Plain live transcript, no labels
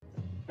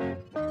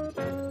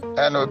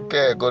And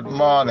okay, good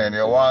morning.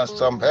 You want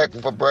some egg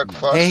for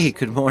breakfast? Hey,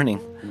 good morning.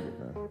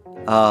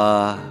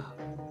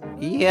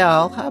 Yeah,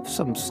 I'll have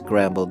some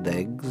scrambled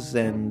eggs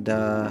and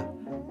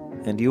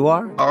you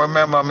are? I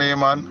remember me,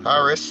 man.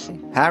 Harris.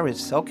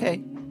 Harris,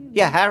 okay.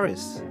 Yeah,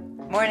 Harris.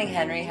 Morning,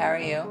 Henry. How are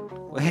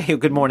you? Hey,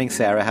 good morning,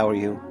 Sarah. How are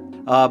you?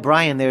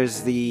 Brian,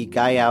 there's the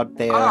guy out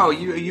there. Oh,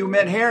 you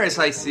met Harris,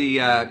 I see.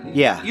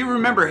 Yeah. You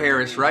remember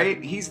Harris,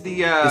 right? He's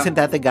the, Isn't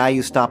that the guy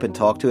you stop and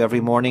talk to every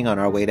morning on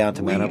our way down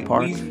to Manor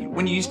Park?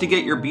 When you used to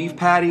get your beef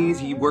patties,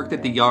 he worked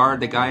at the yard,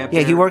 the guy up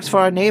there. Yeah, he works for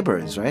our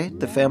neighbors, right?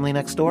 The family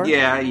next door?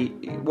 Yeah, he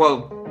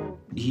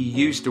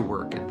used to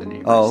work at the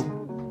neighbors. Oh.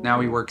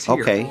 Now he works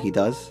here. Okay, he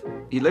does?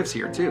 He lives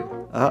here, too.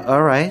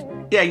 All right.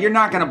 Yeah, you're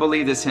not going to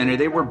believe this, Henry.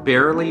 They were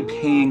barely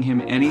paying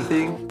him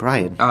anything.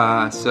 Brian.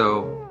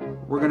 So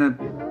we're going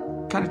to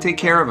kind of take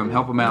care of him,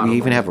 help him out. We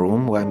even have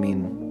room? I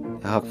mean...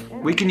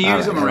 we can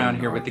use him around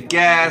here with the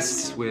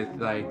guests, with,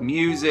 like,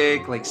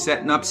 music, like,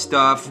 setting up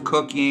stuff,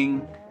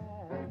 cooking.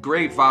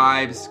 Great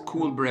vibes.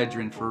 Cool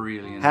brethren for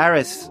real, you know?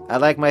 Harris, I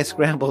like my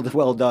scrambled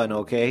well done,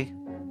 okay?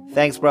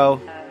 Thanks,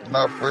 bro.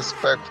 Enough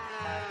respect.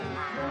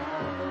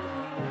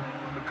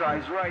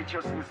 Because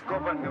righteousness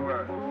govern the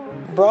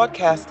world.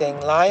 Broadcasting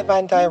live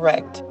and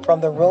direct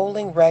from the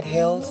rolling red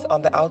hills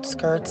on the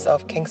outskirts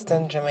of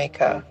Kingston,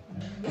 Jamaica.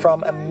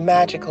 From a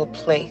magical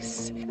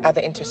place at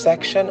the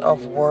intersection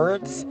of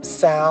words,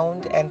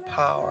 sound, and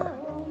power.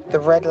 The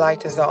red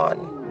light is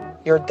on.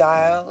 Your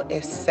dial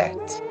is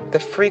set. The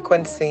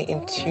frequency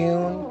in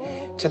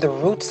tune to the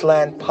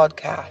Rootsland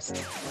podcast.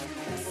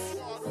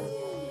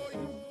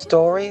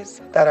 Stories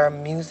that are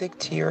music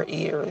to your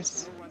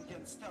ears.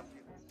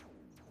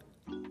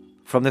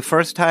 From the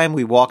first time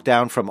we walked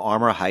down from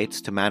Armour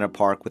Heights to Manor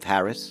Park with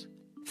Harris,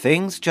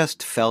 things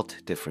just felt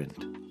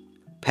different.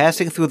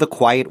 Passing through the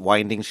quiet,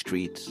 winding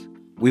streets,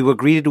 we were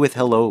greeted with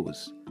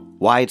hellos,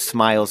 wide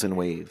smiles and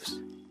waves.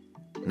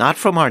 Not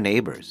from our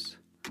neighbors,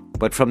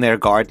 but from their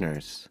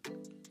gardeners,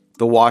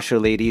 the washer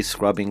ladies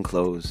scrubbing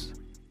clothes,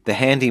 the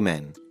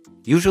handymen,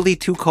 usually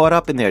too caught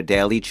up in their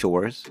daily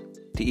chores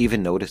to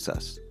even notice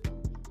us.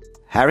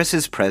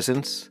 Harris's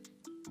presence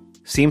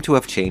seemed to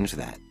have changed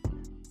that.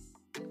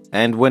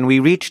 And when we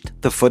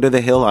reached the foot of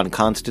the hill on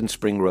Constant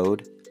Spring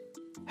Road,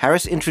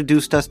 Harris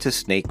introduced us to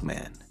Snake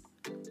Man,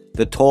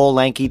 the tall,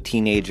 lanky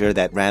teenager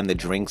that ran the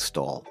drink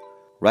stall,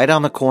 right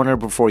on the corner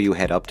before you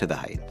head up to the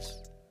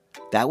Heights.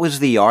 That was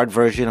the yard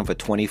version of a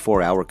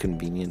 24-hour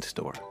convenience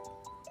store.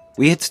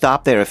 We had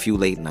stopped there a few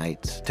late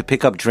nights to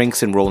pick up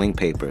drinks and rolling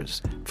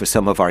papers for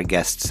some of our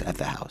guests at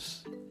the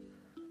house.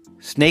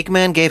 Snake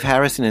Man gave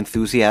Harris an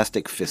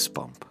enthusiastic fist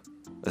bump,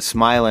 a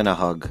smile and a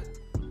hug.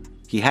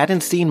 He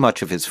hadn't seen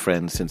much of his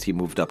friends since he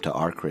moved up to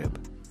our crib.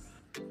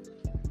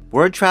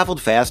 Word traveled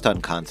fast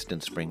on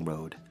Constant Spring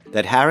Road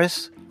that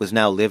Harris was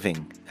now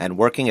living and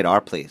working at our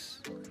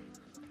place.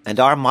 And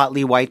our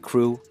motley white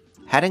crew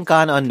hadn't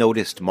gone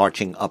unnoticed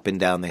marching up and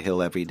down the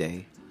hill every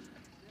day,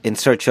 in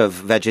search of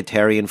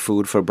vegetarian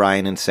food for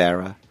Brian and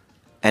Sarah,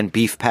 and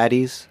beef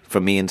patties for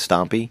me and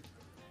Stompy.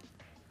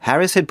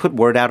 Harris had put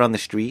word out on the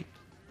street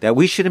that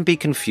we shouldn't be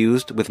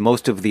confused with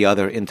most of the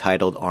other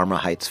entitled Armour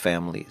Heights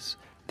families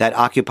that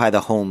occupy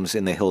the homes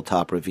in the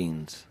hilltop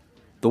ravines,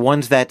 the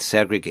ones that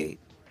segregate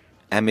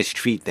and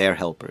mistreat their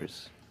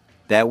helpers.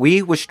 That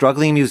we were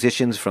struggling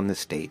musicians from the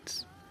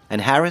States, and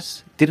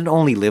Harris didn't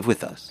only live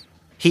with us.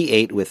 He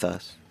ate with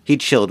us. He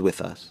chilled with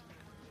us.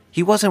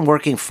 He wasn't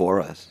working for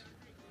us.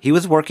 He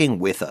was working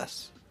with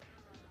us.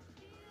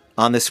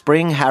 On the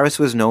Spring, Harris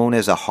was known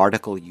as a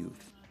Harticle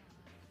youth,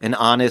 an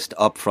honest,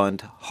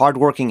 upfront,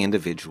 hardworking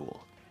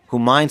individual who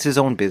minds his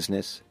own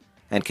business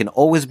and can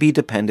always be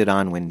depended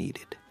on when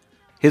needed.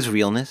 His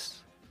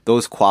realness,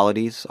 those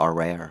qualities are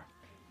rare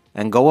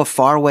and go a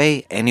far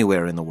way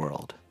anywhere in the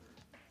world.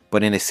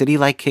 But in a city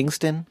like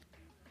Kingston,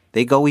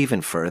 they go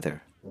even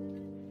further.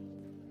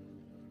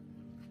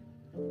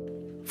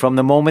 From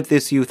the moment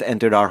this youth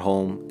entered our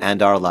home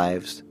and our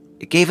lives,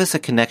 it gave us a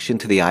connection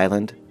to the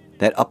island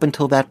that up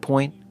until that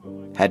point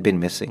had been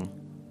missing.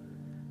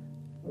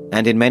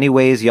 And in many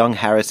ways, young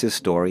Harris's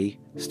story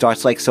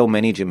starts like so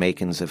many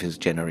Jamaicans of his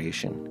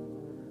generation.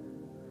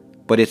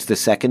 But it's the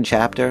second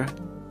chapter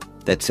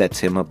that sets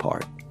him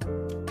apart.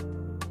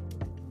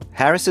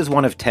 Harris is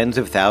one of tens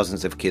of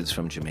thousands of kids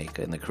from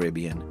Jamaica in the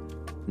Caribbean,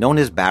 known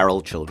as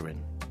barrel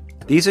children.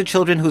 These are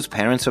children whose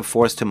parents are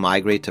forced to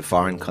migrate to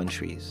foreign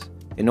countries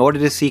in order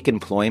to seek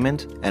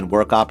employment and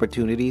work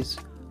opportunities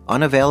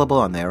unavailable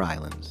on their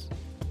islands.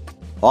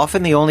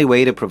 Often the only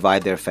way to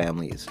provide their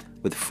families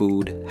with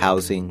food,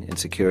 housing, and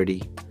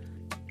security.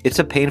 It's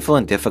a painful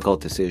and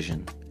difficult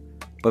decision,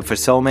 but for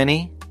so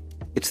many,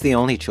 it's the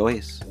only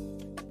choice.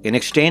 In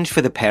exchange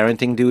for the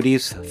parenting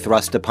duties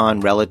thrust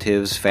upon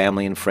relatives,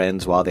 family, and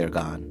friends while they're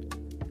gone,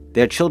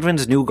 their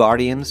children's new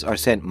guardians are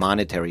sent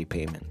monetary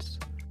payments,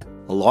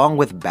 along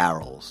with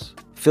barrels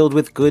filled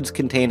with goods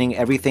containing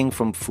everything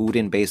from food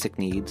and basic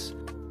needs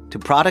to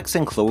products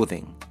and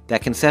clothing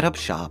that can set up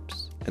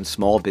shops and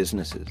small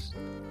businesses.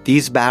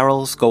 These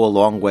barrels go a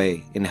long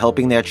way in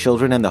helping their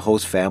children and the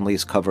host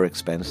families cover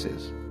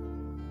expenses.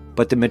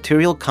 But the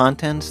material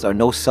contents are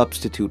no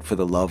substitute for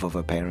the love of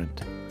a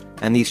parent.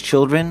 And these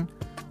children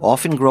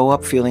often grow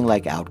up feeling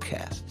like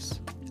outcasts,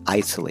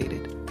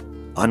 isolated,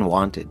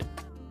 unwanted.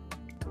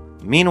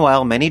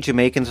 Meanwhile, many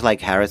Jamaicans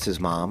like Harris's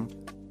mom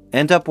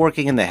end up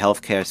working in the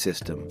healthcare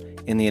system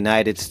in the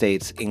United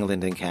States,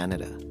 England, and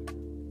Canada,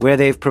 where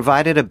they've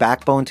provided a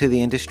backbone to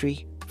the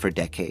industry for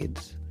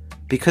decades.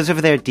 Because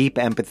of their deep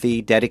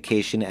empathy,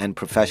 dedication, and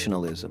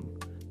professionalism,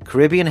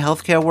 Caribbean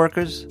healthcare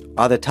workers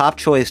are the top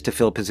choice to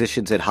fill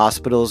positions at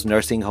hospitals,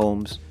 nursing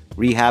homes,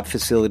 rehab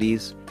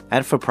facilities,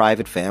 and for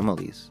private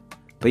families.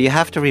 But you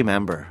have to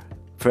remember,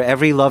 for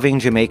every loving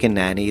Jamaican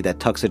nanny that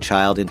tucks a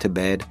child into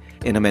bed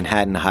in a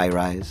Manhattan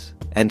high-rise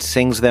and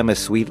sings them a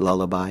sweet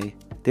lullaby,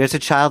 there's a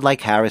child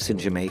like Harris in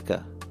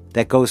Jamaica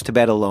that goes to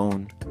bed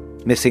alone,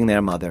 missing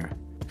their mother,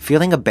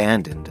 feeling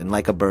abandoned and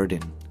like a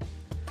burden.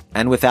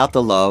 And without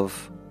the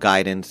love,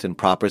 guidance, and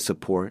proper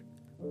support,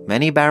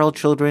 many Barrel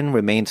children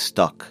remain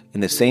stuck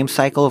in the same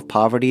cycle of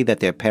poverty that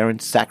their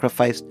parents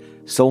sacrificed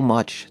so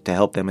much to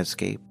help them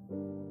escape.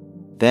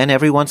 Then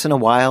every once in a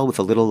while, with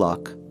a little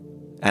luck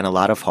and a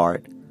lot of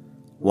heart,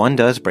 one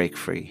does break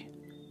free.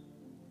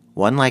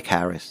 One like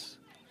Harris.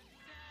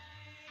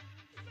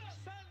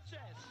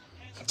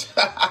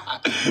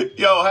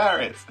 Yo,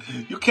 Harris,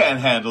 you can't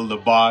handle the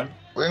bar.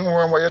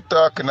 Ringworm, what you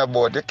talking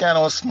about? You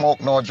can't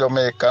smoke no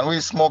Jamaican. We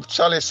smoke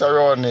chalice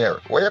around here.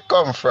 Where you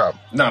come from?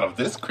 None of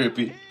this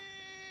creepy.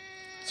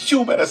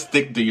 You better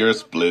stick to your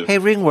split. Hey,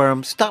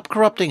 Ringworm, stop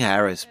corrupting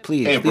Harris,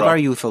 please. Hey, Leave bro, our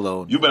youth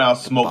alone. You've been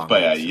outsmoked by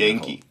a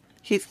Yankee.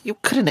 You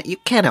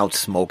can't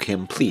outsmoke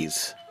him,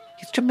 please.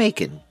 He's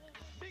Jamaican.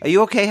 Are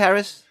you okay,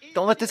 Harris?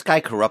 Don't let this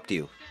guy corrupt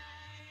you.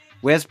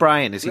 Where's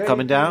Brian? Is he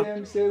coming down?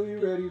 Them, say we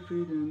ready for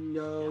them,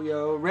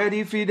 yo,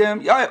 ready for them.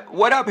 Yo,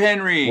 what up,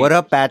 Henry? What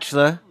up,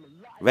 Bachelor?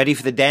 Ready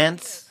for the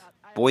dance?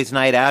 Boys'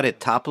 night out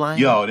at Top Line?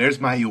 Yo, there's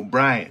my you,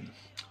 Brian.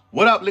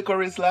 What up,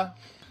 Licorisla?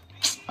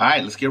 All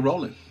right, let's get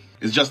rolling.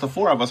 It's just the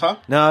four of us, huh?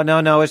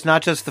 No, it's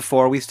not just the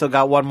four. We still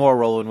got one more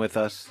rolling with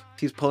us.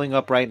 He's pulling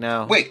up right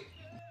now. Wait,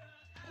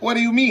 what do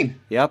you mean?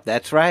 Yep,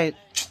 that's right.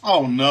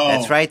 Oh, no.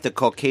 That's right, the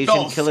Caucasian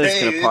Don't killer's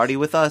say gonna it. party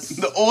with us.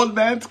 The old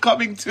man's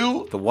coming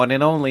too? The one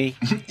and only.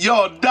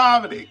 Yo,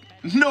 Dominic,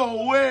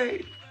 no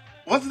way.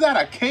 What's that,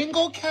 a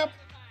Kango cap?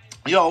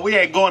 Yo, we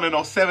ain't going to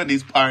no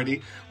 70s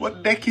party.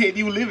 What decade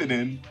you living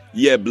in?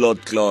 Yeah,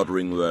 blood clot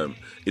ringworm.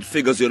 It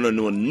figures you don't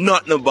know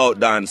nothing about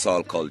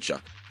dancehall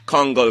culture.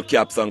 Congal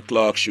caps and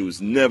Clark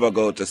shoes never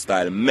go to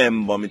style.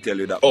 Remember me tell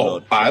you that. Oh,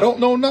 blood. I don't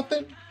know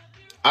nothing.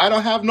 I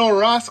don't have no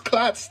Ross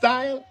Clot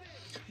style.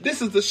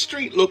 This is the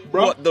street look,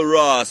 bro. What the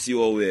Ross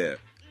you wear?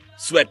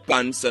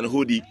 Sweatpants and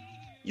hoodie.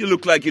 You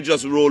look like you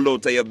just rolled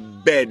out of your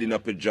bed in a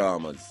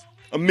pajamas.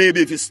 And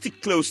maybe if you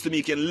stick close to me,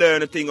 you can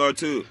learn a thing or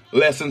two.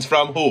 Lessons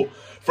from who?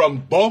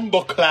 From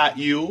Bumbleclat,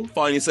 you?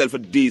 Find yourself a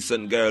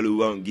decent girl who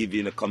won't give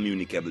you a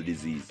communicable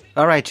disease.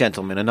 All right,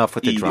 gentlemen, enough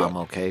with the Idiot.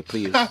 drama, okay?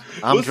 Please.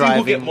 We'll see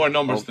who get more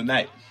numbers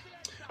tonight.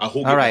 Who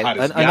All get right, the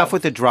hottest enough gal.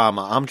 with the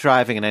drama. I'm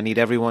driving, and I need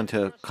everyone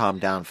to calm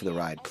down for the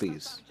ride,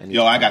 please.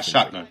 Yo, I got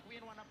shotgun.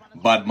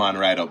 Bad man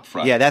right up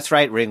front. Yeah, that's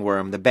right,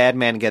 Ringworm. The bad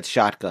man gets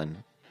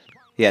shotgun.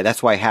 Yeah,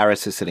 that's why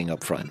Harris is sitting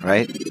up front,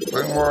 right?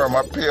 Ringworm,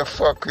 I pay a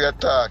fuck you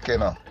talking, you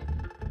know.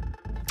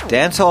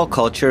 Dancehall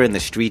culture and the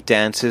street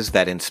dances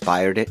that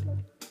inspired it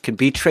can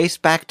be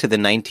traced back to the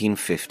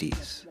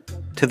 1950s,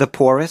 to the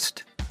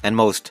poorest and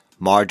most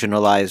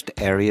marginalized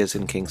areas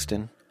in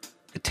Kingston,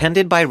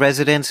 attended by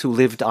residents who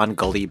lived on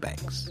gully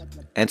banks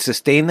and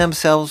sustained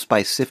themselves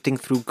by sifting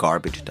through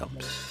garbage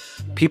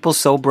dumps. People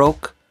so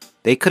broke,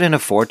 they couldn't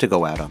afford to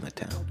go out on the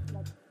town.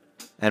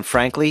 And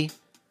frankly,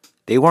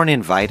 they weren't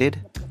invited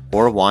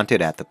or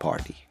wanted at the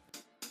party.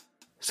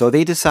 So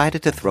they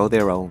decided to throw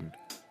their own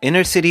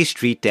inner-city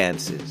street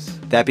dances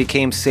that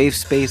became safe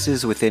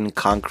spaces within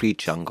concrete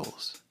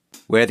jungles,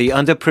 where the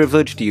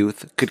underprivileged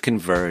youth could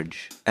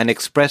converge and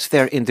express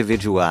their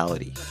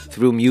individuality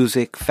through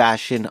music,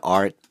 fashion,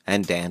 art,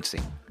 and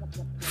dancing,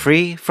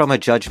 free from a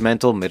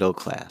judgmental middle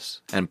class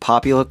and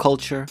popular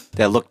culture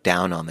that looked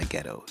down on the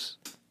ghettos,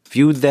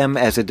 viewed them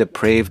as a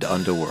depraved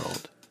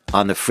underworld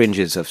on the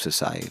fringes of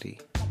society.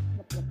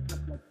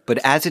 But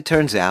as it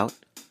turns out,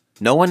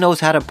 no one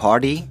knows how to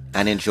party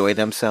and enjoy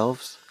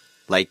themselves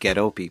like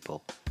ghetto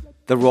people.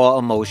 The raw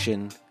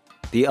emotion,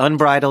 the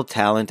unbridled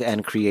talent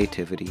and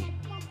creativity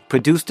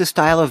produced a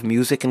style of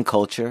music and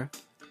culture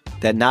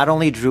that not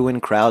only drew in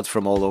crowds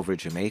from all over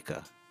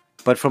Jamaica,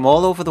 but from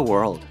all over the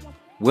world,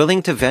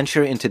 willing to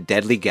venture into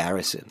deadly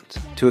garrisons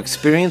to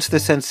experience the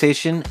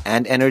sensation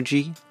and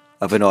energy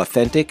of an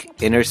authentic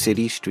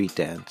inner-city street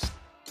dance.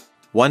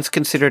 Once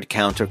considered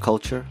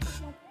counterculture,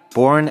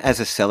 born as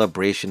a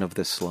celebration of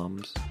the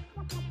slums,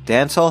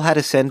 dancehall had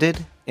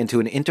ascended into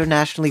an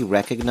internationally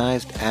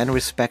recognized and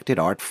respected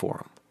art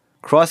form,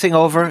 crossing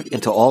over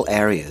into all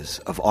areas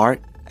of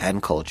art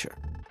and culture.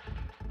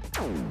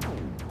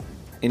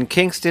 In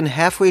Kingston,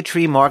 Halfway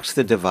Tree marks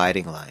the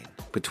dividing line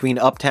between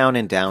uptown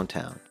and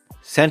downtown.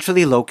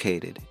 Centrally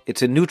located,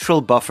 it's a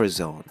neutral buffer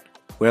zone,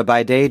 where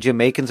by day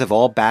Jamaicans of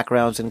all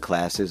backgrounds and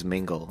classes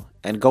mingle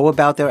and go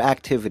about their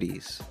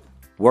activities,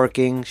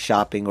 working,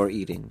 shopping, or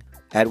eating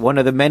at one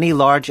of the many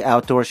large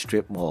outdoor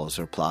strip malls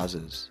or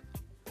plazas.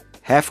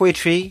 Halfway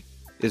Tree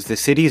is the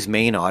city's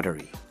main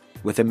artery,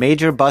 with a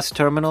major bus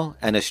terminal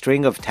and a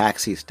string of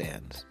taxi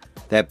stands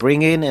that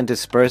bring in and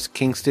disperse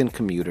Kingston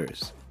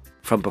commuters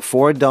from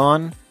before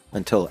dawn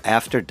until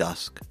after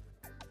dusk.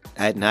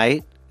 At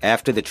night,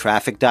 after the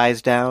traffic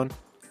dies down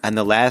and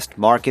the last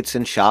markets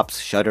and shops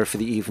shutter for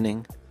the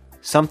evening,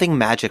 something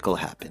magical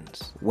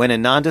happens when a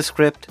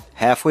nondescript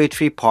Halfway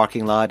Tree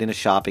parking lot in a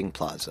shopping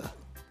plaza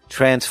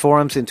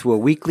transforms into a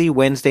weekly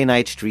Wednesday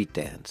night street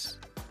dance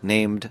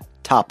named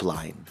Top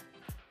Line.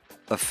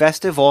 A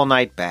festive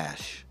all-night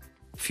bash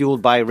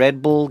fueled by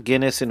Red Bull,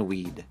 Guinness, and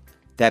weed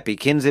that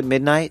begins at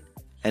midnight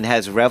and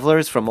has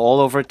revelers from all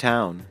over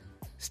town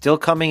still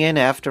coming in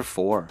after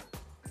 4.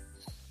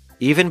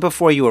 Even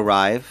before you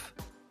arrive,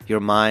 your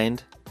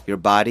mind, your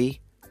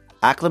body,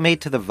 acclimate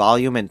to the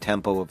volume and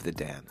tempo of the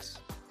dance,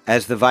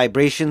 as the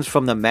vibrations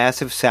from the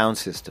massive sound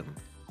system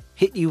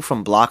hit you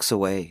from blocks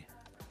away,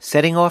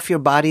 setting off your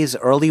body's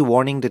early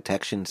warning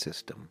detection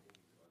system.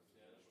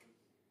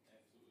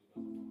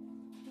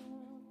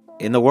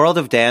 In the world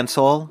of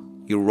dancehall,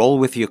 you roll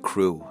with your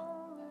crew,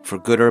 for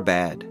good or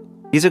bad.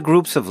 These are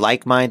groups of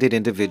like-minded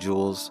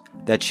individuals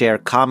that share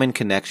common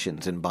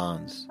connections and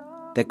bonds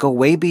that go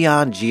way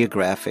beyond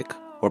geographic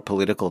or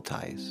political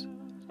ties.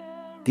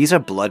 These are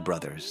blood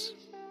brothers.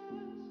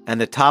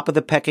 And the top of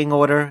the pecking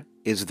order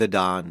is the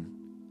Don,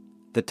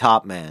 the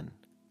top man,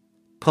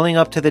 pulling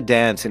up to the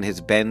dance in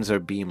his Benz or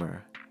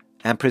Beamer,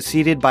 and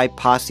preceded by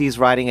posses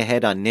riding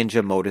ahead on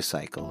ninja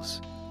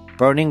motorcycles,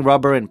 burning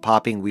rubber and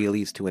popping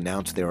wheelies to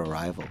announce their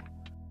arrival.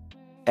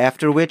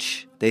 After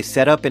which, they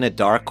set up in a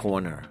dark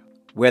corner,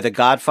 where the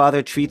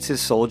Godfather treats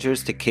his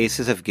soldiers to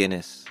cases of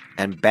Guinness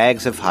and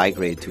bags of high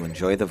grade to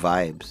enjoy the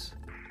vibes.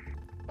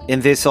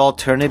 In this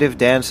alternative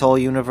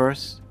dancehall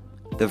universe,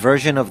 the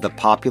version of the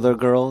popular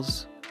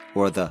girls,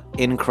 or the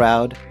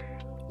in-crowd,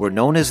 were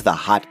known as the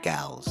Hot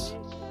Gals,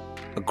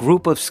 a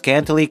group of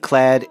scantily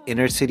clad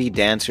inner-city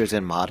dancers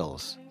and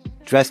models,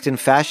 dressed in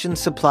fashion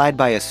supplied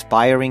by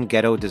aspiring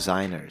ghetto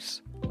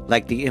designers,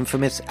 like the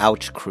infamous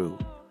Ouch crew.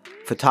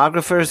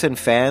 Photographers and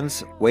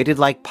fans waited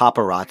like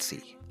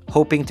paparazzi,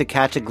 hoping to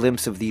catch a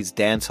glimpse of these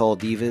dancehall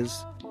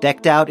divas,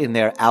 decked out in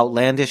their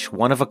outlandish,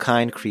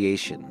 one-of-a-kind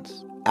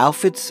creations,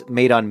 outfits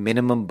made on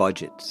minimum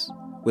budgets,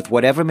 with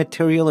whatever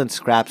material and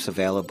scraps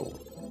available.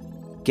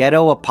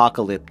 Ghetto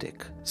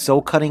apocalyptic,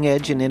 so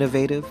cutting-edge and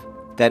innovative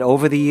that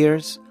over the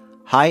years,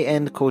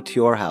 high-end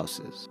couture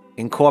houses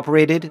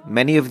incorporated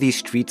many of these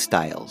street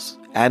styles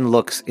and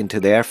looks into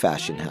their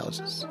fashion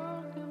houses.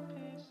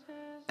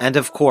 And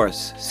of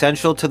course,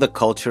 central to the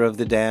culture of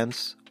the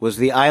dance was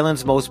the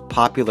island's most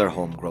popular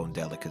homegrown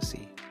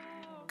delicacy,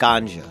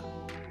 ganja.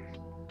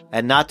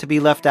 And not to be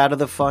left out of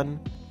the fun,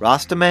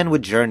 Rastamen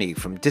would journey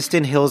from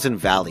distant hills and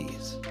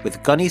valleys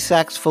with gunny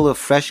sacks full of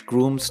fresh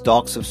groomed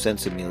stalks of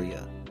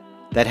sensimelia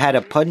that had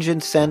a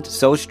pungent scent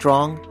so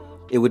strong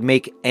it would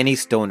make any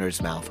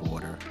stoner's mouth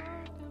water.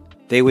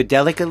 They would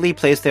delicately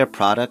place their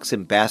products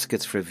in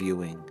baskets for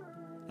viewing,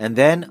 and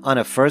then, on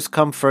a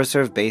first-come,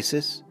 first-served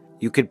basis,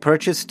 you could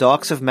purchase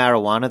stalks of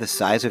marijuana the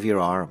size of your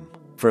arm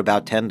for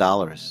about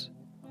 $10,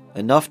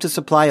 enough to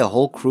supply a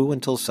whole crew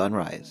until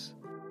sunrise.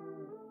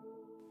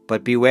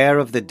 But beware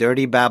of the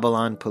dirty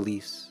Babylon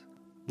police,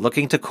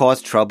 looking to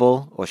cause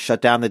trouble or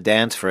shut down the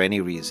dance for any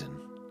reason.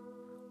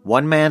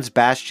 One man's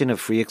bastion of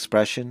free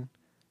expression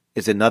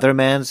is another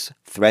man's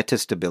threat to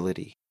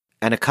stability,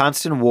 and a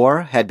constant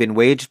war had been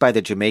waged by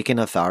the Jamaican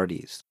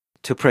authorities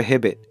to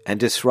prohibit and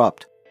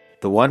disrupt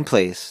the one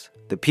place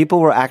the people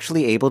were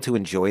actually able to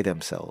enjoy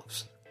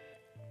themselves.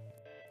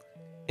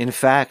 In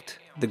fact,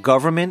 the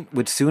government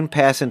would soon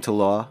pass into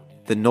law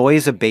the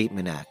Noise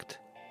Abatement Act,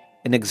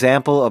 an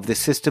example of the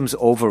system's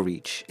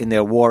overreach in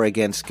their war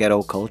against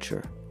ghetto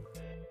culture.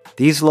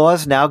 These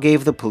laws now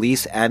gave the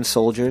police and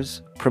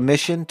soldiers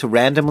permission to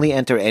randomly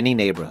enter any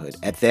neighborhood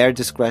at their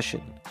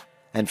discretion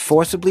and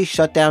forcibly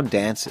shut down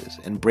dances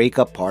and break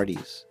up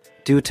parties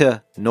due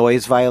to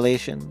noise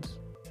violations.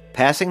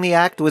 Passing the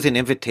act was an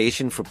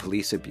invitation for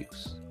police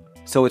abuse,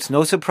 so it's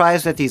no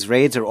surprise that these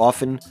raids are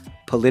often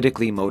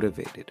politically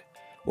motivated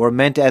or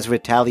meant as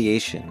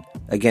retaliation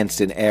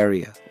against an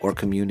area or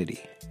community.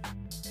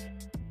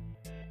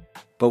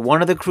 But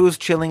one of the crews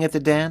chilling at the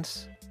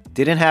dance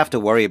didn't have to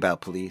worry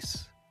about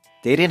police.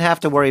 They didn't have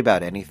to worry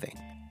about anything.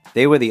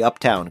 They were the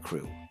uptown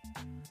crew,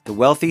 the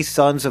wealthy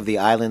sons of the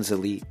island's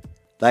elite,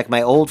 like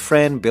my old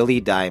friend Billy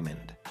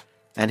Diamond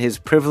and his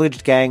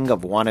privileged gang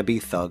of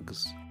wannabe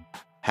thugs.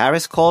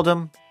 Harris called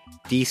them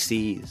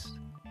DCs.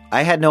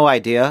 I had no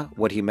idea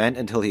what he meant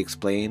until he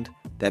explained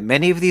that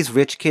many of these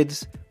rich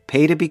kids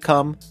pay to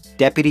become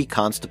deputy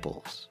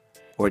constables,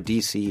 or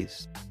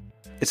DCs.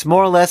 It's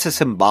more or less a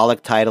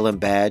symbolic title and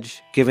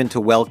badge given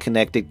to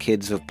well-connected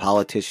kids of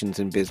politicians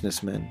and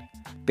businessmen.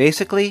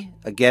 Basically,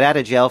 a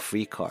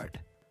get-out-of-jail-free card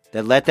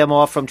that let them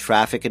off from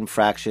traffic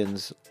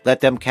infractions, let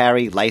them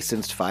carry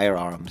licensed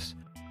firearms.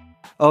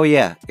 Oh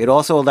yeah, it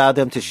also allowed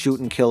them to shoot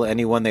and kill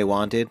anyone they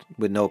wanted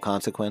with no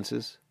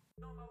consequences.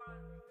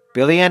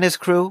 Billy and his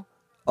crew,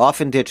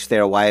 often ditched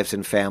their wives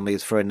and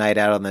families for a night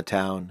out on the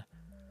town,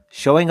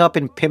 showing up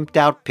in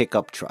pimped-out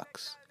pickup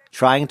trucks,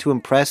 trying to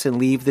impress and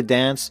leave the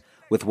dance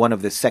with one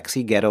of the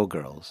sexy ghetto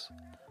girls,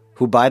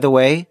 who, by the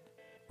way,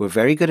 were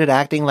very good at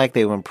acting like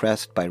they were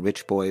impressed by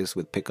rich boys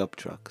with pickup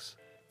trucks.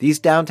 These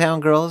downtown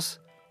girls,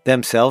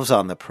 themselves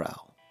on the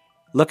prowl,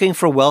 looking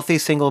for wealthy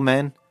single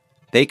men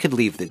they could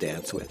leave the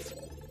dance with.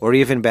 Or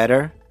even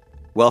better,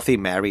 wealthy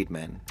married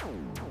men.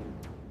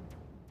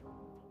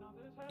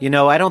 You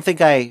know, I don't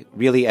think I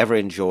really ever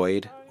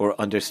enjoyed or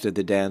understood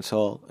the dance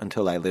hall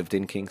until I lived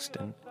in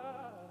Kingston.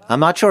 I'm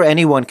not sure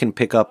anyone can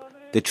pick up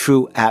the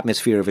true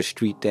atmosphere of a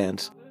street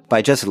dance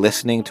by just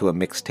listening to a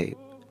mixtape.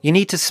 You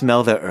need to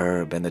smell the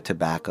herb and the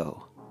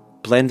tobacco,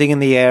 blending in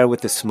the air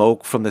with the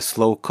smoke from the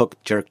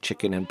slow-cooked jerk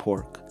chicken and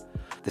pork,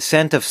 the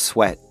scent of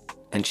sweat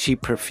and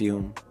cheap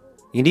perfume.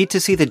 You need to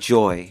see the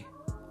joy,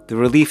 the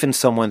relief in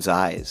someone's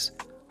eyes,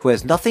 who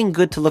has nothing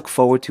good to look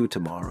forward to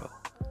tomorrow,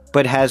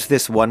 but has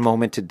this one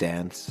moment to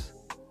dance,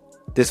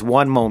 this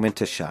one moment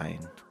to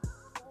shine.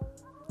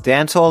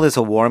 Dancehall is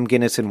a warm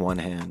Guinness in one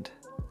hand,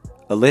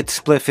 a lit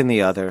spliff in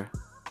the other,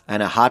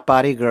 and a hot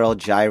body girl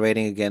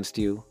gyrating against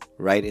you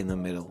right in the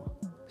middle.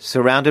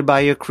 Surrounded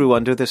by your crew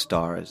under the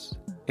stars,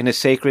 in a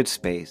sacred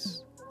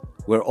space,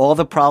 where all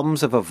the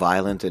problems of a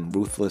violent and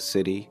ruthless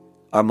city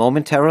are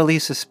momentarily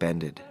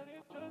suspended.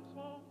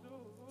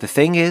 The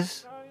thing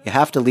is, you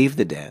have to leave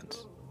the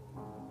dance.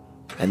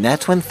 And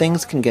that's when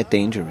things can get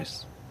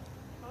dangerous.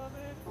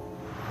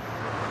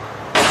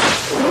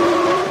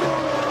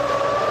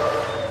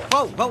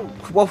 Whoa,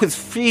 what was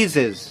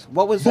freezes?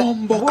 What was that?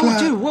 Whoa,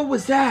 dude, what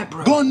was that,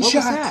 bro? Gunshot. What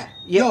was that?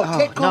 Yeah,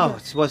 take no, cover.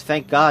 it was,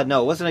 thank God,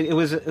 no, it wasn't, it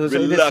was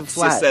Relax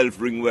flat.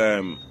 yourself,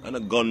 ringworm, and a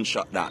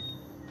gunshot that.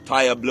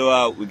 Tire blow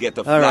out, we get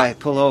a flat. Alright,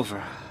 pull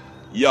over.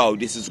 Yo,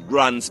 this is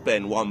Grand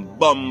Spen, one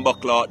bum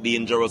buckler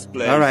dangerous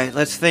place. Alright,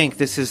 let's think.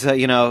 This is,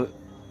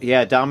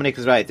 yeah, Dominic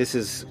is right. This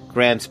is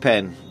Grant's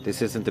Pen.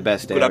 This isn't the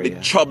best Could area. have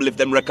been trouble if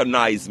them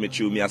recognize me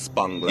through me a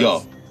spanglers.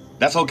 Yo,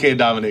 that's okay,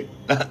 Dominic.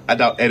 I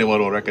doubt anyone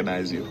will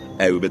recognize you.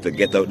 Hey, we better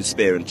get out the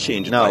spare and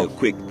change the No. tire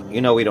quick.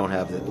 You know we don't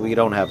have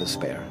the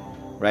spare.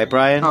 Right,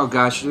 Brian? Oh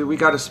gosh, we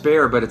got a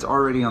spare, but it's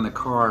already on the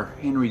car.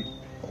 Henry.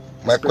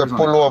 Make we spare's on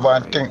pull the over car,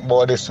 and right? think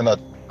about this,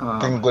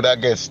 Think good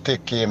against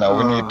sticky,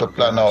 We need to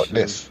plan out shit.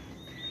 this.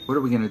 What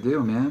are we gonna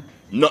do, man?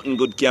 Nothing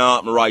good can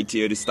happen right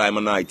here this time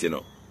of night,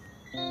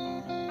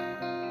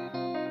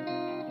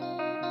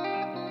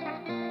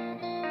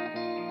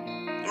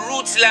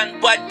 Rootsland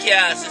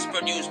Podcast is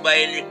produced by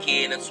Henry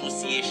K in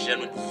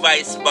association with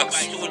Vicebox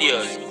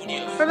Studios.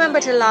 Remember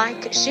to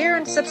like, share,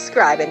 and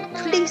subscribe, and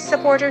please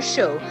support our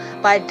show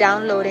by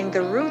downloading the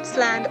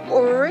Rootsland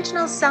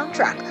original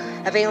soundtrack,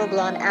 available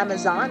on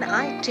Amazon,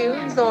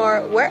 iTunes,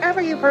 or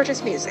wherever you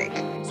purchase music.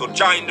 So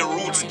join the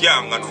Roots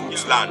Gang and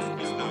Rootsland.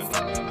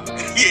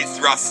 Yes,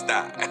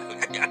 Rasta.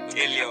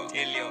 Tell you.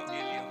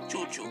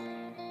 Choo-choo.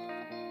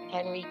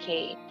 Henry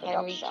K.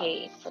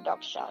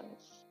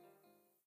 Productions.